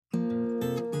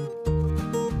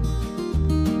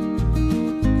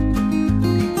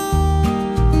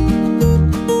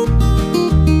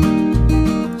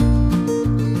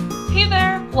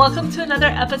welcome to another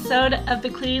episode of the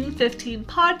Clean 15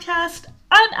 podcast.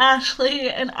 I'm Ashley,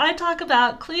 and I talk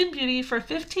about clean beauty for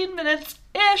 15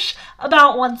 minutes-ish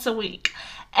about once a week.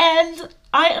 And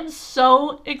I am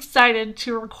so excited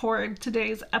to record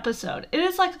today's episode. It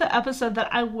is like the episode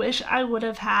that I wish I would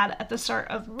have had at the start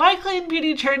of my clean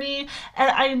beauty journey, and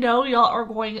I know y'all are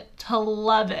going to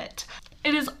love it.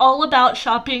 It is all about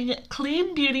shopping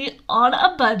clean beauty on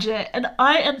a budget, and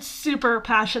I am super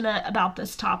passionate about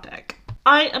this topic.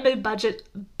 I am a budget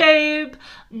babe.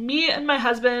 Me and my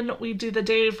husband, we do the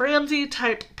Dave Ramsey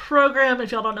type program.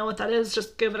 If y'all don't know what that is,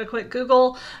 just give it a quick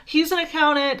Google. He's an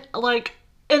accountant,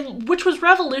 and which was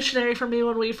revolutionary for me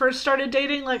when we first started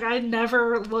dating. I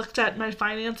never looked at my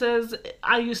finances.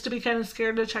 I used to be kind of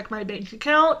scared to check my bank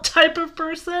account type of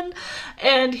person.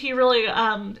 And he really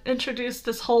introduced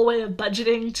this whole way of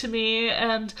budgeting to me.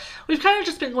 And we've kind of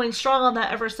just been going strong on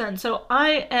that ever since. So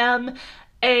I am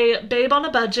a babe on a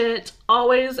budget,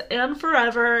 always and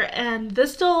forever, and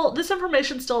this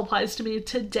information still applies to me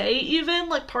today even,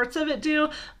 parts of it do,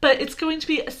 but it's going to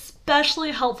be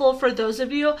especially helpful for those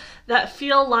of you that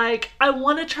feel like, I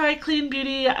want to try clean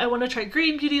beauty, I want to try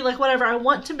green beauty, whatever, I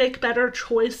want to make better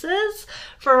choices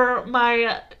for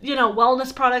my,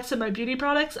 wellness products and my beauty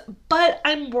products, but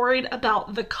I'm worried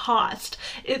about the cost.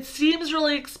 It seems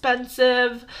really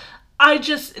expensive.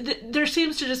 There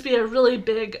seems to just be a really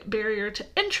big barrier to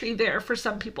entry there for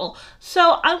some people.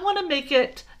 So I want to make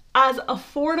it as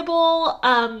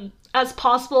affordable as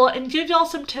possible and give y'all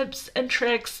some tips and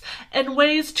tricks and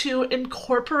ways to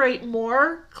incorporate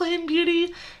more clean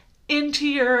beauty into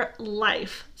your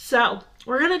life. So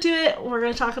we're going to do it. We're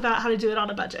going to talk about how to do it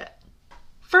on a budget.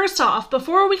 First off,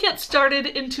 before we get started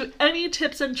into any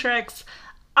tips and tricks,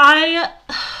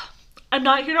 I'm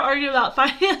not here to argue about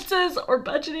finances or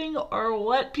budgeting or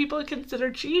what people consider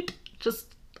cheap,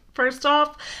 just first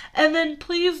off. And then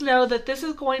please know that this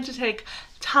is going to take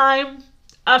time,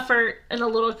 effort, and a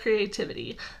little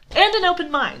creativity and an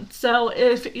open mind. So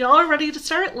if y'all are ready to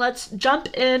start, let's jump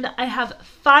in. I have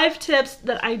 5 tips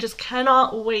that I just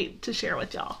cannot wait to share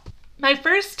with y'all. My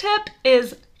first tip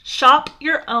is shop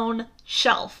your own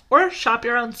shelf or shop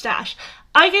your own stash.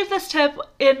 I gave this tip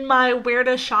in my Where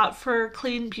to Shop for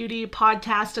Clean Beauty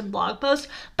podcast and blog post,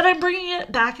 but I'm bringing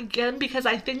it back again because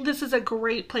I think this is a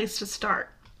great place to start.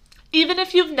 Even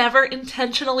if you've never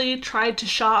intentionally tried to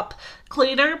shop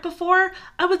cleaner before,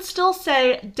 I would still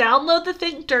say download the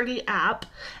Think Dirty app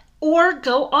or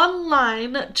go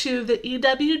online to the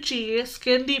EWG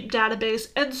Skin Deep database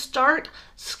and start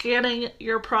scanning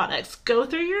your products. Go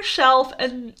through your shelf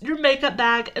and your makeup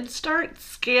bag and start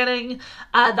scanning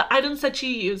the items that you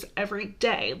use every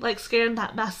day. Scan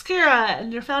that mascara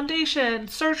and your foundation,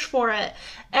 search for it,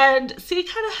 and see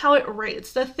kind of how it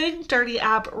rates. The Think Dirty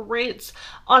app rates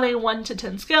on a 1 to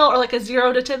 10 scale or a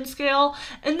 0 to 10 scale,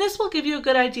 and this will give you a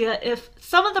good idea if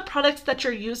some of the products that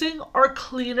you're using are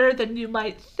cleaner than you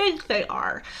might think they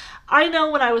are. I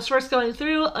know when I was first going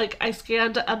through, I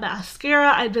scanned a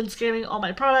mascara. I'd been scanning all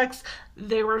my products.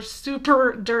 They were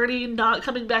super dirty, not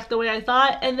coming back the way I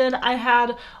thought. And then I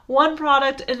had one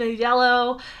product in a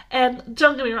yellow, and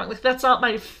don't get me wrong, that's not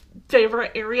my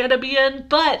favorite area to be in,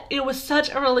 but it was such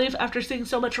a relief after seeing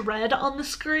so much red on the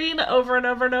screen over and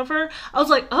over and over. I was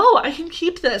like, oh, I can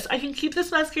keep this. I can keep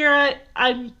this mascara.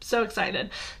 I'm so excited.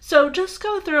 So just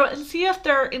go through and see if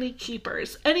there are any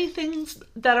keepers, any things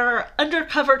that are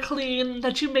undercover clean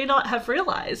that you may not have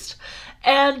realized,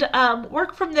 and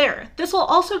work from there. This will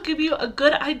also give you a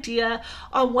good idea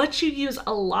on what you use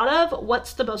a lot of,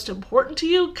 what's the most important to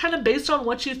you, kind of based on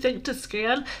what you think to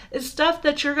scan is stuff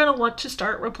that you're going to want to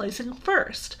start replacing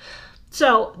first.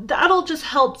 So that'll just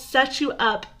help set you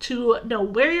up to know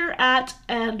where you're at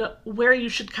and where you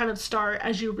should kind of start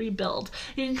as you rebuild.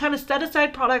 You can kind of set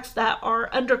aside products that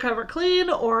are undercover clean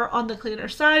or on the cleaner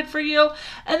side for you,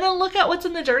 and then look at what's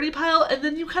in the dirty pile, and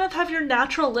then you kind of have your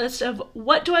natural list of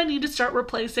what do I need to start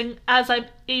replacing as I'm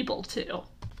able to.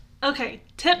 Okay,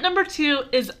 tip number 2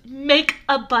 is make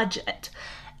a budget.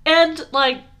 And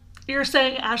you're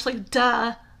saying, Ashley,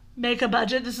 duh. Make a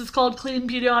budget. This is called Clean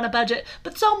Beauty on a Budget.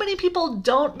 But so many people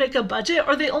don't make a budget,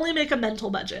 or they only make a mental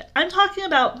budget. I'm talking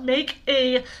about make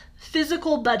a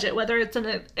physical budget, whether it's in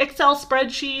an Excel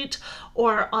spreadsheet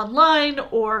or online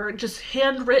or just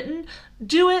handwritten.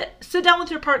 Do it. Sit down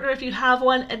with your partner if you have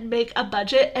one and make a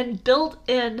budget and build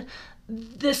in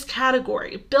this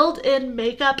category. Build in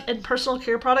makeup and personal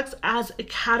care products as a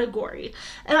category.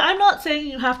 And I'm not saying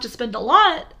you have to spend a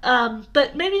lot,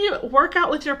 but maybe work out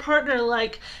with your partner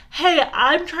like, hey,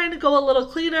 I'm trying to go a little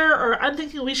cleaner, or I'm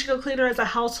thinking we should go cleaner as a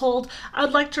household.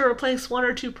 I'd like to replace 1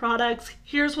 or 2 products.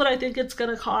 Here's what I think it's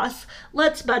going to cost.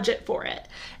 Let's budget for it.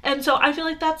 And so I feel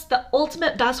like that's the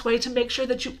ultimate best way to make sure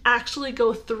that you actually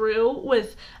go through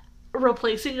with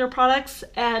replacing your products,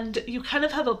 and you kind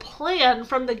of have a plan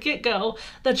from the get-go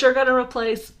that you're going to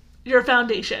replace your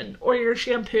foundation or your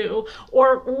shampoo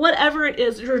or whatever it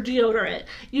is, your deodorant.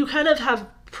 You kind of have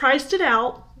priced it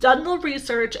out, done the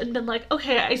research, and been like,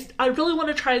 okay, I really want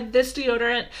to try this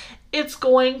deodorant. It's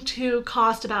going to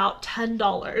cost about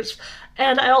 $10.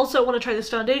 And I also want to try this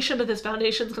foundation, but this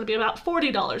foundation is going to be about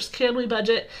 $40. Can we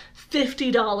budget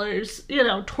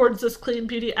 $50, towards this clean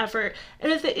beauty effort?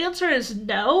 And if the answer is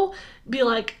no, be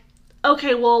like,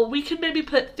 okay, well, we can maybe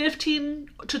put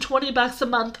 $15 to $20 a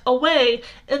month away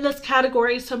in this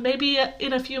category. So maybe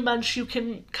in a few months you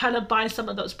can kind of buy some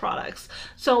of those products.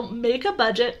 So make a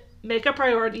budget, make a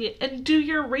priority, and do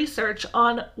your research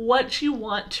on what you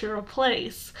want to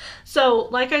replace. So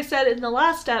like I said in the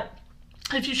last step,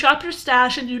 if you shop your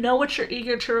stash and you know what you're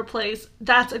eager to replace,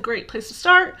 that's a great place to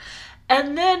start.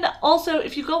 And then also,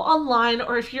 if you go online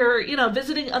or if you're,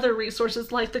 visiting other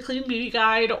resources like the Clean Beauty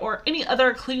Guide or any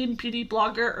other clean beauty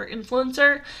blogger or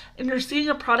influencer, and you're seeing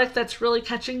a product that's really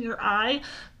catching your eye,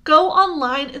 go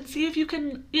online and see if you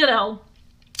can,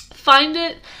 find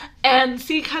it and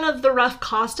see kind of the rough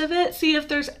cost of it. See if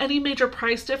there's any major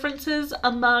price differences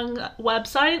among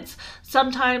websites.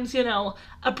 Sometimes,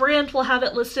 a brand will have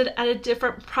it listed at a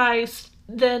different price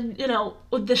than,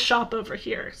 with this shop over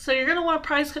here. So you're going to want to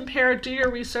price compare, do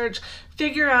your research,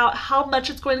 figure out how much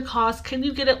it's going to cost. Can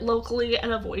you get it locally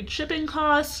and avoid shipping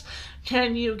costs?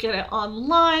 Can you get it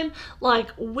online? Like,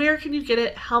 where can you get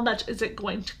it? How much is it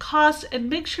going to cost? And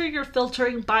make sure you're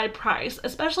filtering by price,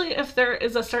 especially if there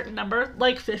is a certain number,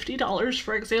 like $50,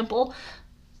 for example,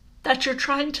 that you're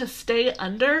trying to stay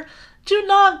under. Do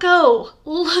not go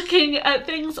looking at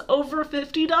things over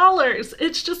 $50.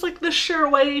 It's just like the sure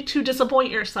way to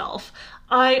disappoint yourself.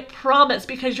 I promise,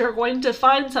 because you're going to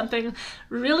find something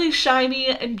really shiny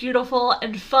and beautiful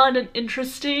and fun and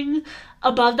interesting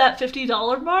above that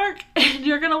 $50 mark, and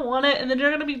you're going to want it, and then you're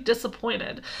going to be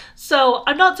disappointed. So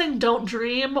I'm not saying don't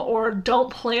dream or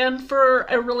don't plan for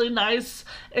a really nice,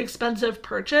 expensive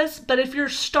purchase, but if you're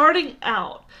starting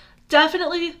out,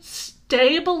 definitely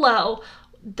stay below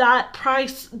that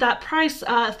price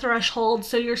threshold,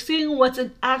 so you're seeing what's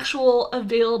an actual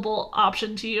available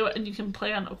option to you and you can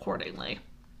plan accordingly.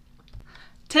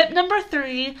 Tip number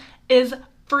 3 is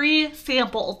free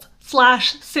samples /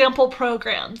 sample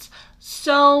programs.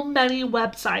 So many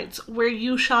websites where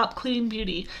you shop clean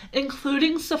beauty,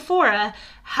 including Sephora,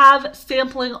 have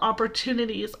sampling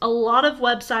opportunities. A lot of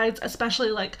websites,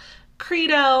 especially like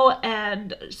Credo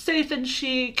and Safe and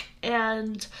Chic,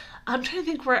 and I'm trying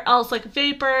to think where else, like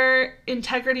Vapor,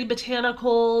 Integrity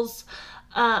Botanicals.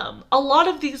 A lot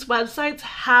of these websites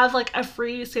have like a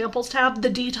free samples tab. The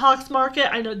Detox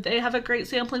Market, I know they have a great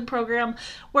sampling program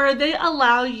where they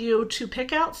allow you to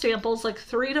pick out samples, like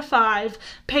 3 to 5,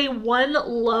 pay one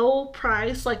low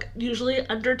price, like usually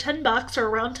under $10 or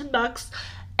around $10,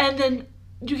 and then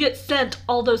you get sent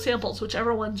all those samples,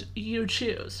 whichever ones you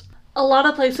choose. A lot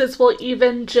of places will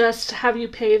even just have you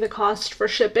pay the cost for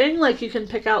shipping. Like you can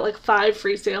pick out like 5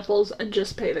 free samples and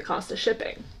just pay the cost of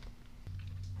shipping.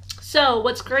 So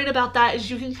what's great about that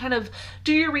is you can kind of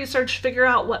do your research, figure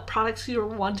out what products you're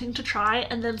wanting to try,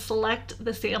 and then select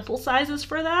the sample sizes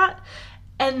for that.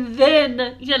 And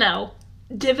then,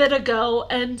 give it a go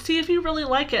and see if you really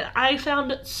like it. I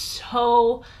found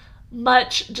so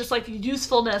much just like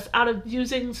usefulness out of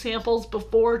using samples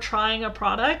before trying a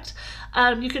product.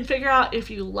 You can figure out if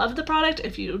you love the product,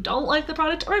 if you don't like the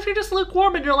product, or if you're just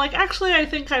lukewarm and you're like, actually, I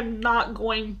think I'm not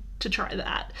going to try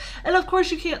that. And of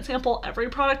course, you can't sample every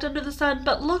product under the sun,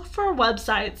 but look for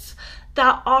websites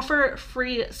that offer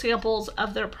free samples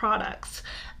of their products.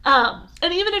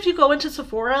 And even if you go into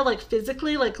Sephora, like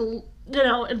physically,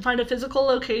 and find a physical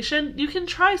location, you can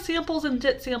try samples and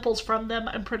get samples from them,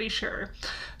 I'm pretty sure.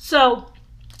 So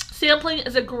sampling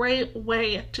is a great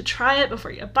way to try it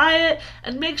before you buy it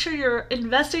and make sure you're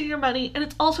investing your money. And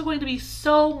it's also going to be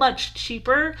so much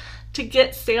cheaper to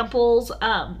get samples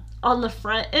on the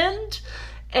front end.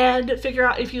 and figure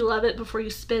out if you love it before you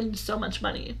spend so much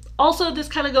money. Also, this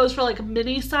kind of goes for like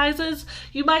mini sizes.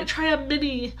 You might try a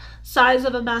mini size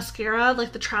of a mascara,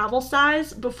 like the travel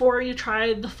size, before you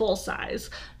try the full size,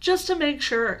 just to make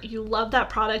sure you love that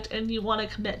product and you want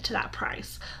to commit to that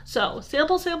price. So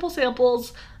samples,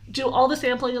 do all the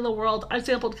sampling in the world. I've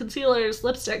sampled concealers,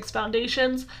 lipsticks,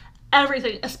 foundations,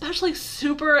 everything, especially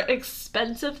super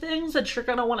expensive things that you're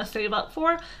going to want to save up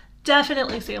for.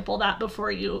 Definitely sample that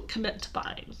before you commit to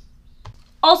buying.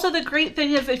 Also, the great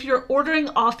thing is if you're ordering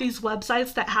off these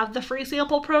websites that have the free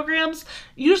sample programs,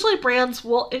 usually brands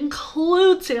will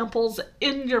include samples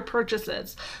in your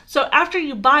purchases. So after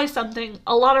you buy something,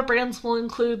 a lot of brands will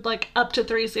include like up to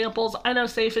 3 samples. I know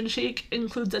Safe and Chic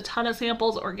includes a ton of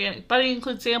samples. Organic Buddy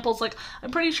includes samples. Like,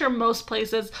 I'm pretty sure most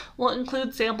places will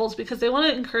include samples because they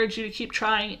want to encourage you to keep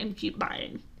trying and keep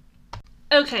buying.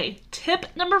 Okay, tip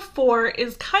number 4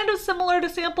 is kind of similar to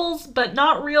samples, but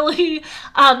not really.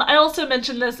 I also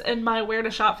mentioned this in my where to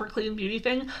shop for clean beauty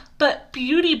thing, but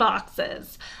beauty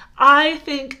boxes. I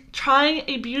think trying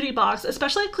a beauty box,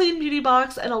 especially a clean beauty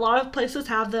box, and a lot of places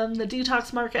have them. The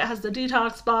Detox Market has the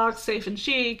Detox box, Safe and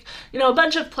Chic. You know, a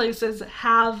bunch of places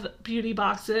have beauty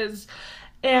boxes.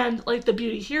 And like the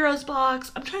Beauty Heroes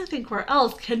box, I'm trying to think where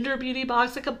else, Kinder Beauty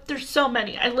box, like there's so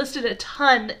many. I listed a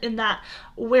ton in that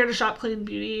where to shop clean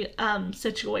beauty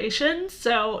situation,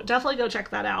 so definitely go check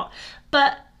that out.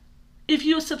 But if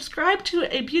you subscribe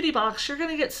to a beauty box, you're going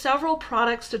to get several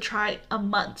products to try a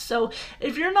month. So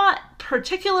if you're not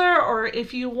particular, or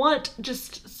if you want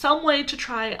just some way to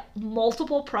try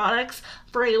multiple products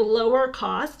for a lower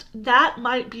cost, that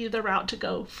might be the route to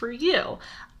go for you.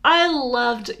 I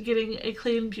loved getting a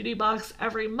clean beauty box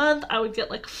every month. I would get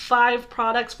like 5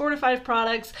 products, 4 to 5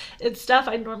 products. It's stuff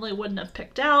I normally wouldn't have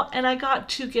picked out, and I got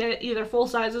to get either full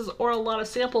sizes or a lot of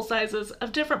sample sizes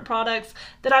of different products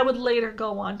that I would later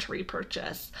go on to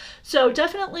repurchase. So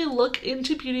definitely look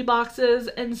into beauty boxes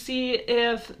and see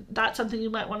if that's something you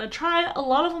might want to try. A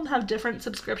lot of them have different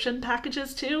subscription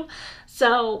packages too,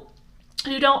 so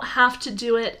you don't have to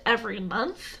do it every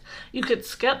month. You could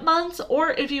skip months, or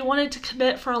if you wanted to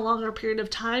commit for a longer period of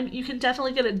time, you can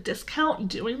definitely get a discount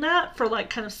doing that for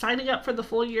like kind of signing up for the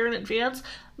full year in advance.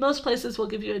 Most places will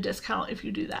give you a discount if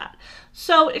you do that.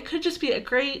 So it could just be a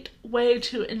great way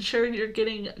to ensure you're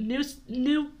getting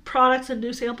new products and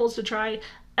new samples to try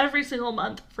every single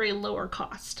month for a lower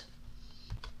cost.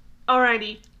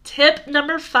 Alrighty, tip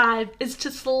number 5 is to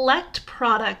select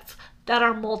products that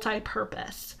are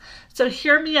multi-purpose. So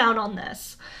hear me out on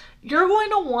this. You're going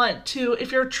to want to,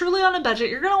 if you're truly on a budget,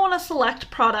 you're going to want to select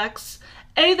products,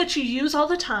 A, that you use all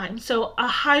the time. So a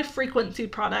high frequency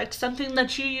product, something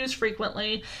that you use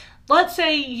frequently. Let's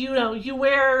say, you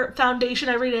wear foundation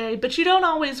every day, but you don't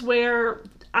always wear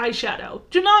eyeshadow.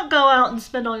 Do not go out and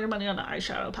spend all your money on an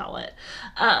eyeshadow palette.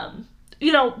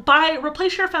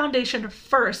 Replace your foundation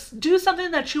first. Do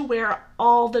something that you wear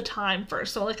all the time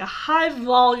first. So like a high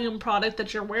volume product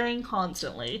that you're wearing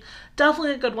constantly.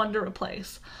 Definitely a good one to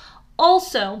replace.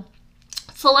 Also,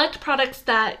 select products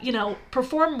that,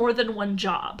 perform more than one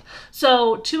job.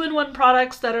 So 2-in-1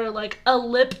 products that are like a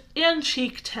lip and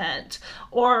cheek tint,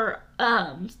 or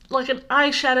like an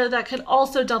eyeshadow that could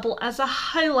also double as a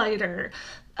highlighter.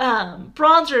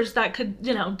 Bronzers that could,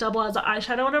 double as an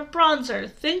eyeshadow and a bronzer.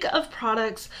 Think of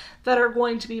products that are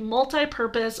going to be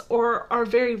multi-purpose or are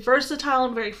very versatile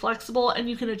and very flexible, and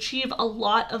you can achieve a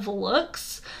lot of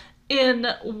looks in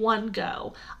one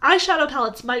go. Eyeshadow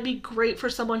palettes might be great for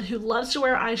someone who loves to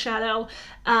wear eyeshadow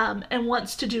and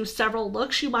wants to do several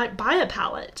looks. You might buy a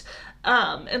palette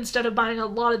instead of buying a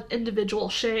lot of individual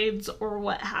shades or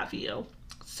what have you.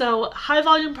 So high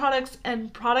volume products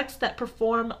and products that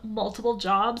perform multiple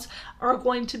jobs are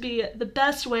going to be the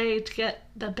best way to get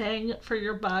the bang for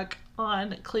your buck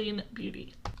on clean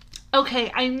beauty.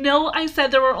 Okay, I know I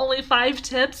said there were only 5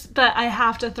 tips, but I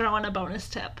have to throw in a bonus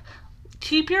tip.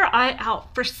 Keep your eye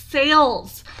out for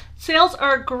sales. Sales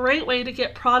are a great way to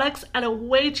get products at a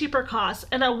way cheaper cost,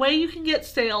 and a way you can get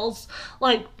sales,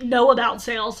 know about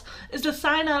sales, is to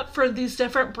sign up for these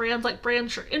different brands, like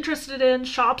brands you're interested in,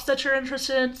 shops that you're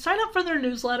interested in. Sign up for their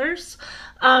newsletters.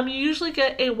 You usually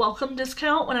get a welcome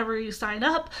discount whenever you sign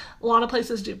up. A lot of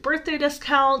places do birthday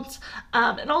discounts.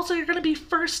 And also you're going to be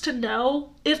first to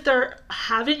know if they're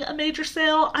having a major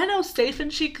sale. I know Safe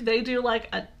and Chic, they do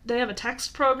they have a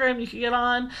text program you can get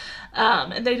on,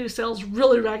 and they do sales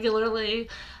really regularly.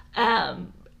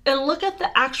 And look at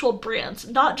the actual brands,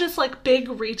 not just like big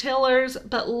retailers,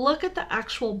 but look at the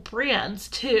actual brands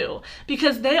too,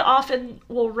 because they often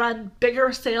will run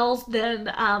bigger sales than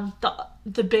the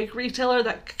the big retailer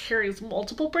that carries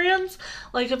multiple brands.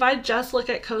 Like if I just look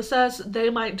at Kosas,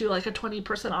 they might do like a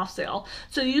 20% off sale.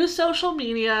 So use social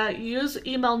media, use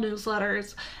email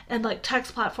newsletters, and like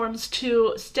text platforms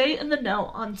to stay in the know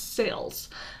on sales,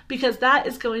 because that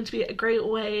is going to be a great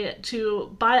way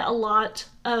to buy a lot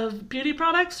of beauty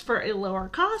products for a lower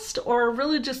cost, or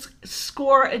really just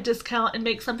score a discount and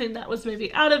make something that was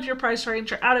maybe out of your price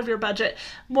range or out of your budget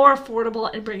more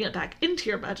affordable and bring it back into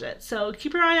your budget. So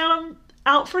keep your eye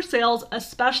out for sales,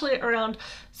 especially around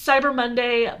Cyber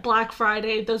Monday, Black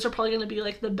Friday. Those are probably going to be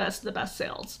like the best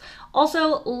sales.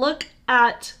 Also, look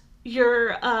at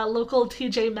your local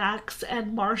TJ Maxx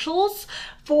and Marshalls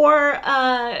for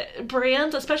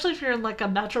brands, especially if you're in like a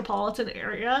metropolitan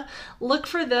area. Look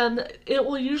for them. It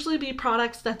will usually be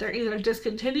products that they're either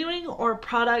discontinuing or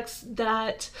products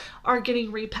that are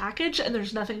getting repackaged and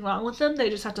there's nothing wrong with them.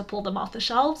 They just have to pull them off the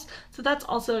shelves. So that's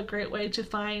also a great way to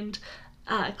find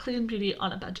clean beauty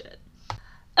on a budget.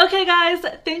 Okay guys,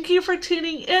 thank you for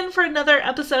tuning in for another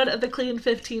episode of the Clean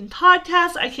 15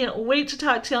 podcast. I can't wait to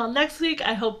talk to y'all next week.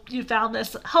 I hope you found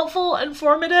this helpful,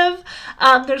 informative.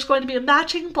 There's going to be a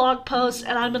matching blog post,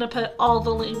 and I'm going to put all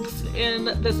the links in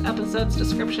this episode's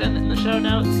description in the show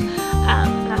notes.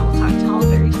 And I will talk to y'all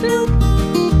very soon.